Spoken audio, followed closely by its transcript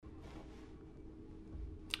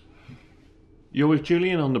You're with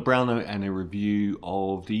Julian on the Brown Note and a review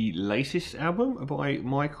of the latest album by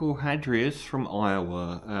Michael Hadreas from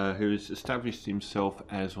Iowa, who has established himself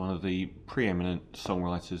as one of the preeminent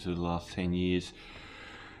songwriters of the last 10 years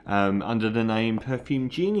under the name Perfume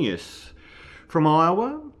Genius. From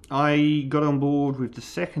Iowa, I got on board with the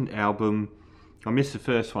second album. I missed the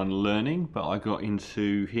first one, Learning, but I got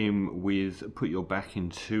into him with Put Your Back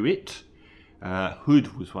Into It.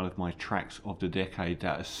 Hood was one of my tracks of the decade,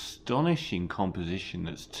 that astonishing composition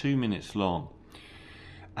that's 2 minutes long,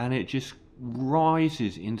 and it just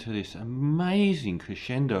rises into this amazing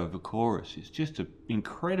crescendo of a chorus. It's just an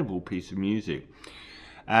incredible piece of music,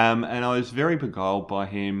 and I was very beguiled by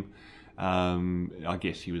him. I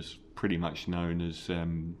guess he was pretty much known as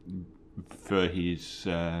for his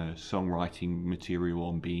songwriting material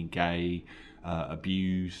on being gay,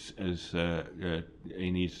 abuse as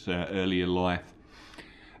in his earlier life,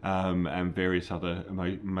 and various other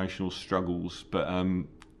emotional struggles. But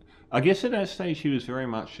I guess at that stage he was very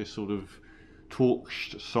much a sort of talk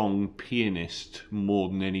song pianist more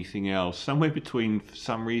than anything else, somewhere between, for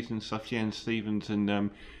some reason, Sufjan Stevens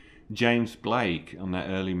and James Blake on that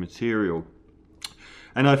early material.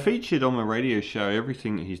 And I featured on my radio show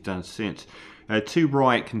everything that he's done since. Too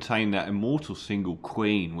Bright contained that immortal single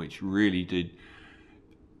Queen, which really did,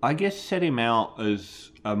 I guess, set him out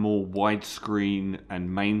as a more widescreen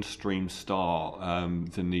and mainstream star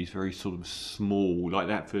than these very sort of small, like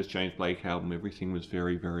that first James Blake album, everything was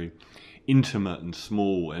very, very intimate and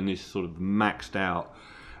small, and this sort of maxed out.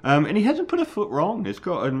 And he hasn't put a foot wrong. It's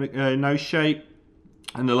got a No Shape,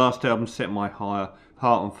 and the last album set my heart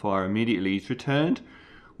on fire immediately. He's returned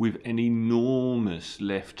with an enormous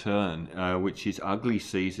left turn, which is Ugly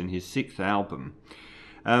Season, his sixth album.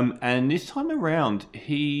 And this time around,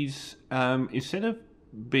 he's, instead of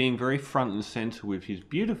being very front and centre with his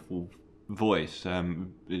beautiful voice,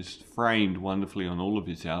 is framed wonderfully on all of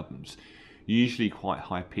his albums, usually quite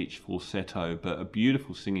high-pitched falsetto, but a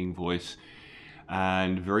beautiful singing voice,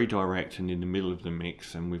 and very direct and in the middle of the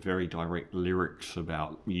mix, and with very direct lyrics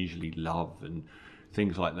about usually love and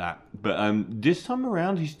things like that. But this time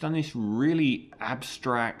around he's done this really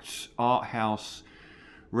abstract art house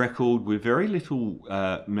record with very little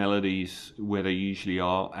melodies where they usually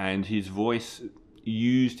are, and his voice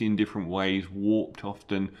used in different ways, warped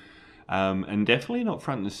often, and definitely not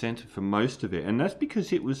front and centre for most of it. And that's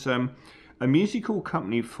because it was a musical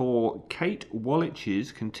company for Kate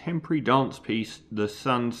Wallach's contemporary dance piece The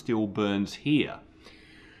Sun Still Burns Here.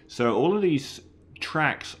 So all of these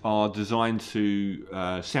tracks are designed to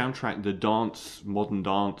soundtrack the dance, modern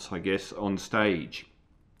dance, I guess, on stage.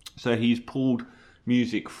 So he's pulled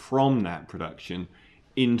music from that production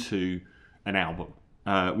into an album,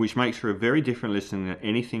 which makes for a very different listen than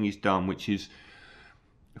anything he's done, which is,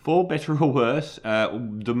 for better or worse,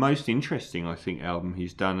 the most interesting, I think, album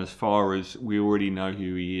he's done, as far as we already know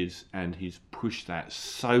who he is, and he's pushed that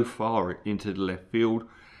so far into the left field.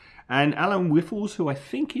 And Alan Whiffles, who I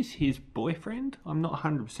think is his boyfriend, I'm not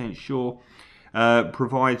 100% sure,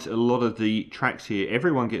 provides a lot of the tracks here.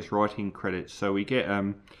 Everyone gets writing credits, so we get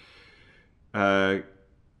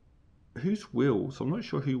who's Wills? I'm not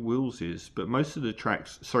sure who Wills is, but most of the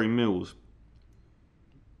tracks, sorry, Mills.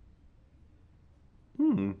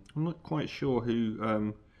 I'm not quite sure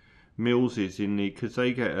who Mills is in the, because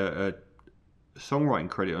they get a songwriting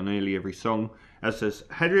credit on nearly every song, as does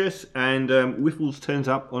Hadreas, and Whiffles turns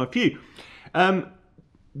up on a few.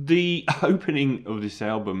 The opening of this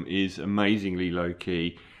album is amazingly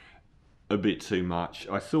low-key, a bit too much.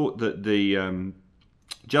 I thought that the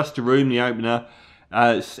Just a Room, the opener,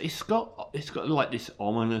 it's got like this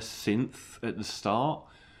ominous synth at the start,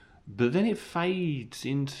 but then it fades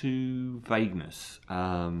into vagueness.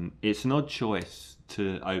 It's an odd choice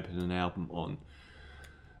to open an album on.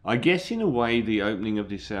 I guess in a way the opening of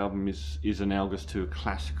this album is analogous to a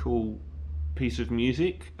classical piece of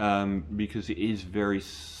music, because it is very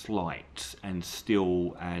slight and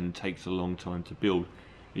still and takes a long time to build.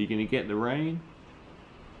 Are you going to get the rain?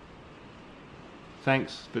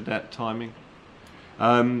 Thanks for that timing.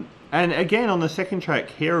 And again on the second track,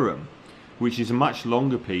 Hiram, which is a much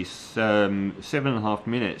longer piece, 7.5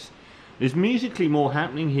 minutes, there's musically more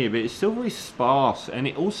happening here, but it's still very sparse, and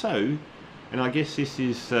it also, and I guess this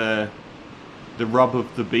is the rub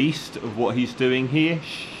of the beast of what he's doing here.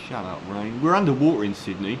 Shut up, rain. We're underwater in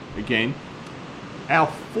Sydney again. Our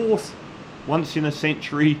fourth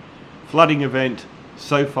once-in-a-century flooding event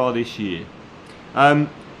so far this year.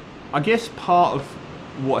 I guess part of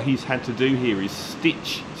what he's had to do here is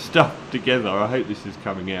stitch stuff together. I hope this is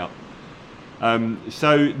coming out.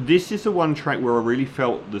 So this is the one track where I really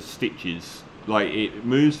felt the stitches Like, it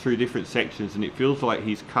moves through different sections, and it feels like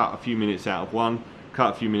he's cut a few minutes out of one,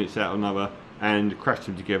 cut a few minutes out of another, and crashed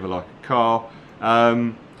them together like a car.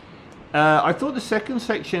 I thought the second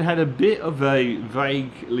section had a bit of a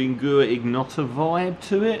vague Lingua Ignota vibe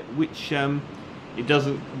to it, which it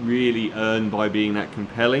doesn't really earn by being that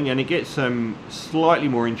compelling, and it gets slightly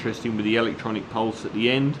more interesting with the electronic pulse at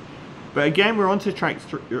the end. But again, we're on to track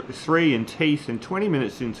 3 and Teeth, and 20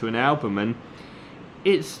 minutes into an album, and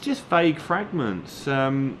it's just vague fragments.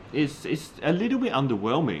 It's a little bit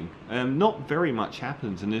underwhelming. Not very much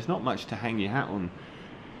happens, and there's not much to hang your hat on.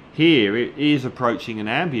 Here, it is approaching an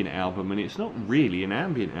ambient album, and it's not really an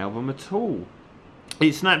ambient album at all.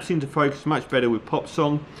 It snaps into focus much better with pop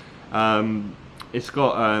song. It's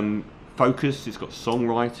got focus, it's got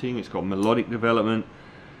songwriting, it's got melodic development,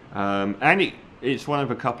 and it's one of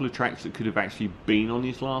a couple of tracks that could have actually been on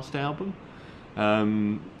his last album.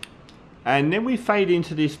 And then we fade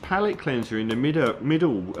into this palette cleanser in the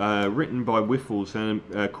middle, written by Whiffles and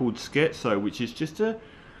called Scherzo, which is just a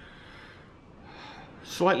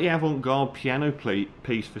slightly avant-garde piano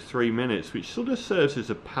piece for 3 minutes, which sort of serves as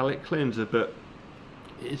a palette cleanser, but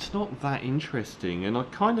it's not that interesting. And I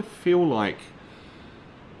kind of feel like,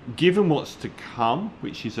 given what's to come,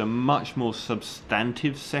 which is a much more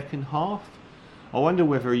substantive second half, I wonder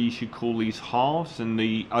whether you should call these halves, and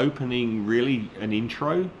the opening really an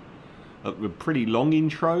intro, a pretty long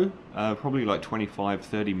intro, probably like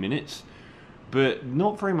 25-30 minutes, but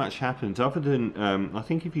not very much happens other than, I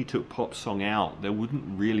think if you took pop song out, there wouldn't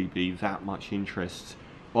really be that much interest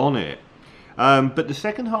on it. But the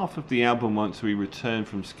second half of the album, once we return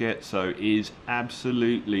from Scherzo, is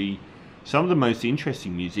absolutely some of the most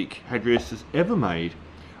interesting music Hadreas has ever made.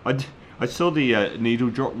 I saw the Needle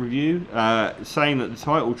Drop review saying that the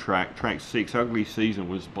title track, track 6, Ugly Season,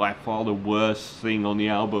 was by far the worst thing on the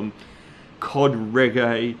album. COD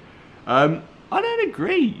reggae. I don't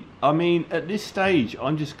agree. I mean, at this stage,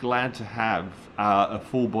 I'm just glad to have a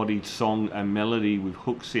full-bodied song and melody with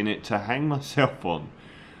hooks in it to hang myself on.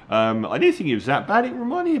 I didn't think it was that bad. It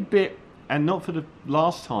reminded me a bit, and not for the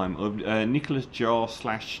last time, of Nicholas Jar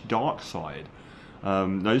 / Dark Side.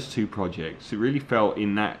 Those two projects. It really felt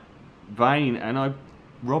in that vein, and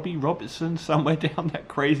Robbie Robertson somewhere down that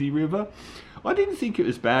crazy river. I didn't think it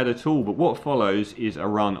was bad at all, but what follows is a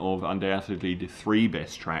run of undoubtedly the 3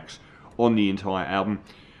 best tracks on the entire album.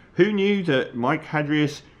 Who knew that Mike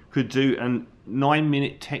Hadreas could do a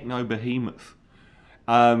 9-minute techno behemoth?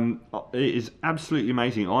 It is absolutely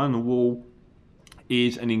amazing. Eye on the Wall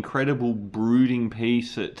is an incredible brooding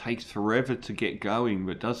piece that takes forever to get going,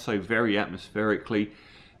 but does so very atmospherically,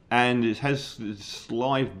 and it has this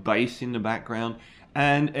live bass in the background,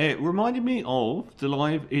 and it reminded me of the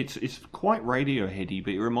live, it's quite Radioheady,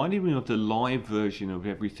 but it reminded me of the live version of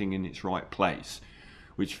Everything in Its Right Place,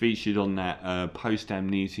 which featured on that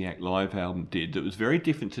post-Amnesiac live album that was very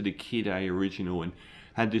different to the Kid A original, and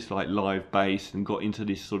had this like live bass and got into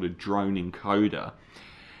this sort of droning coda.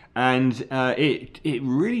 And it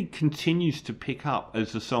really continues to pick up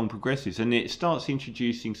as the song progresses, and it starts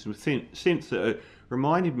introducing some synths that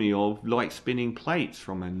reminded me of like spinning plates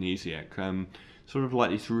from Amnesiac, sort of like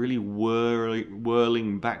this really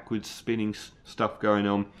whirling backwards spinning stuff going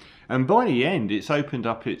on. And by the end, it's opened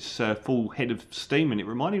up its full head of steam, and it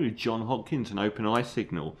reminded me of John Hopkins and Open Eye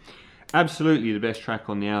Signal. Absolutely the best track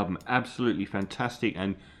on the album, absolutely fantastic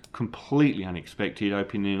and completely unexpected,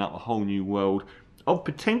 opening up a whole new world of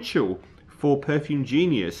potential for Perfume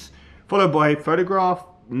genius. Followed by Photograph,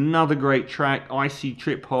 another great track, icy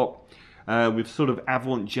trip hop with sort of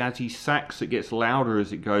avant jazzy sax that gets louder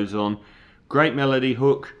as it goes on. Great melody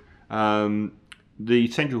hook. The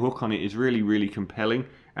central hook on it is really, really compelling,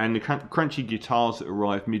 and the crunchy guitars that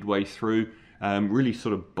arrive midway through really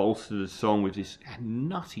sort of bolster the song with this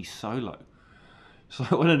nutty solo. It's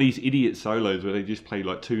like one of these idiot solos where they just play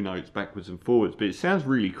like 2 notes backwards and forwards, but it sounds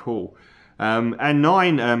really cool. And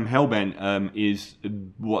 9, Hellbent, is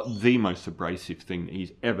what the most abrasive thing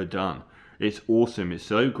he's ever done. It's awesome. It's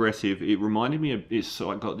so aggressive. It reminded me of, it's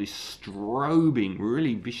got this strobing,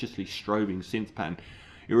 really viciously strobing synth pattern.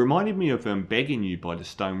 It reminded me of Begging You by the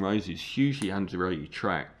Stone Roses, hugely underrated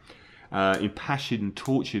track. Impassioned,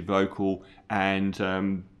 tortured vocal,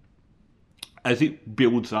 and as it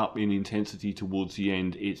builds up in intensity towards the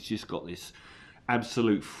end, it's just got this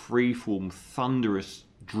absolute freeform, thunderous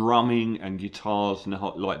drumming and guitars and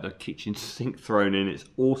like the kitchen sink thrown in. It's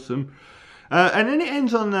awesome. And then it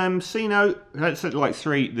ends on C Note. That's like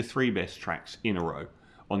the 3 best tracks in a row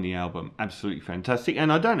on the album. Absolutely fantastic.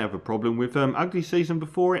 And I don't have a problem with Ugly Season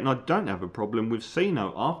before it, and I don't have a problem with C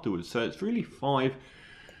Note afterwards. So it's really 5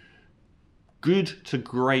 good to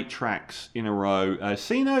great tracks in a row.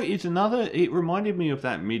 Seaon is another. It reminded me of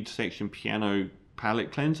that mid-section piano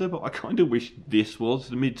palette cleanser, but I kind of wish this was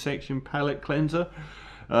the mid-section palette cleanser,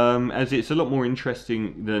 as it's a lot more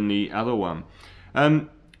interesting than the other one.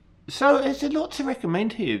 So there's a lot to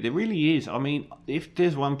recommend here. There really is. I mean, if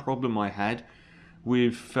there's one problem I had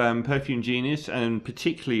with Perfume Genius, and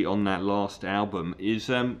particularly on that last album, is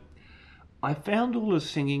I found all the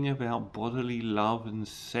singing about bodily love and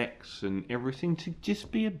sex and everything to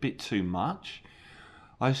just be a bit too much.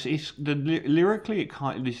 Lyrically, it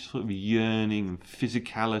kind of this sort of yearning and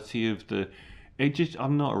physicality of the.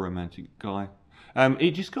 I'm not a romantic guy.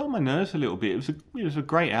 It just got on my nerves a little bit. It was a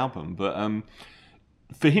great album, but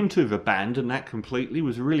for him to have abandoned that completely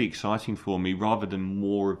was really exciting for me, rather than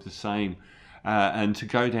more of the same, and to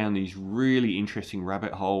go down these really interesting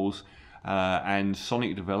rabbit holes and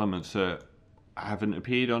sonic developments that haven't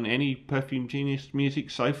appeared on any Perfume Genius music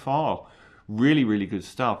so far. Really, really good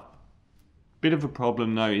stuff. Bit of a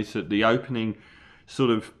problem though is that the opening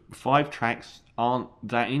sort of 5 tracks aren't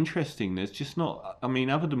that interesting. There's just not, I mean,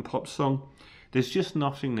 other than Pop Song, there's just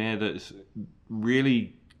nothing there that's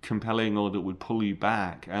really compelling or that would pull you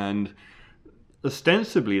back. And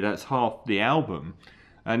ostensibly that's half the album.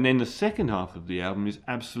 And then the second half of the album is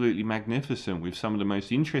absolutely magnificent with some of the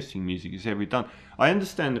most interesting music it's ever done. I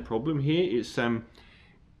understand the problem here. It's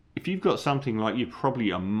if you've got something like you're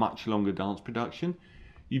probably a much longer dance production,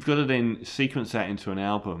 you've got to then sequence that into an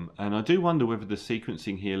album. And I do wonder whether the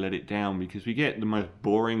sequencing here let it down, because we get the most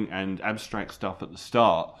boring and abstract stuff at the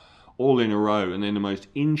start, all in a row, and then the most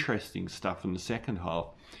interesting stuff in the second half.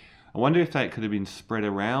 I wonder if that could have been spread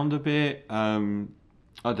around a bit.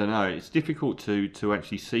 I don't know. It's difficult to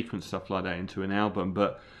actually sequence stuff like that into an album,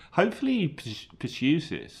 but hopefully he pursues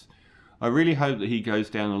this. I really hope that he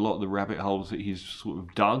goes down a lot of the rabbit holes that he's sort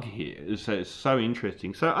of dug here. It's so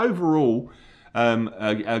interesting. So overall,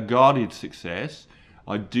 a guarded success.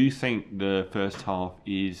 I do think the first half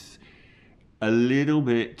is a little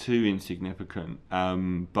bit too insignificant,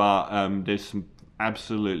 but there's some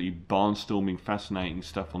absolutely barnstorming, fascinating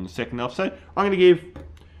stuff on the second half. So I'm going to give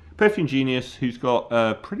Perfume Genius, who's got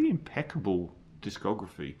a pretty impeccable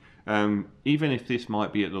discography, even if this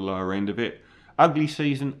might be at the lower end of it. Ugly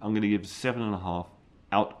Season, I'm going to give 7.5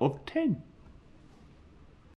 out of 10.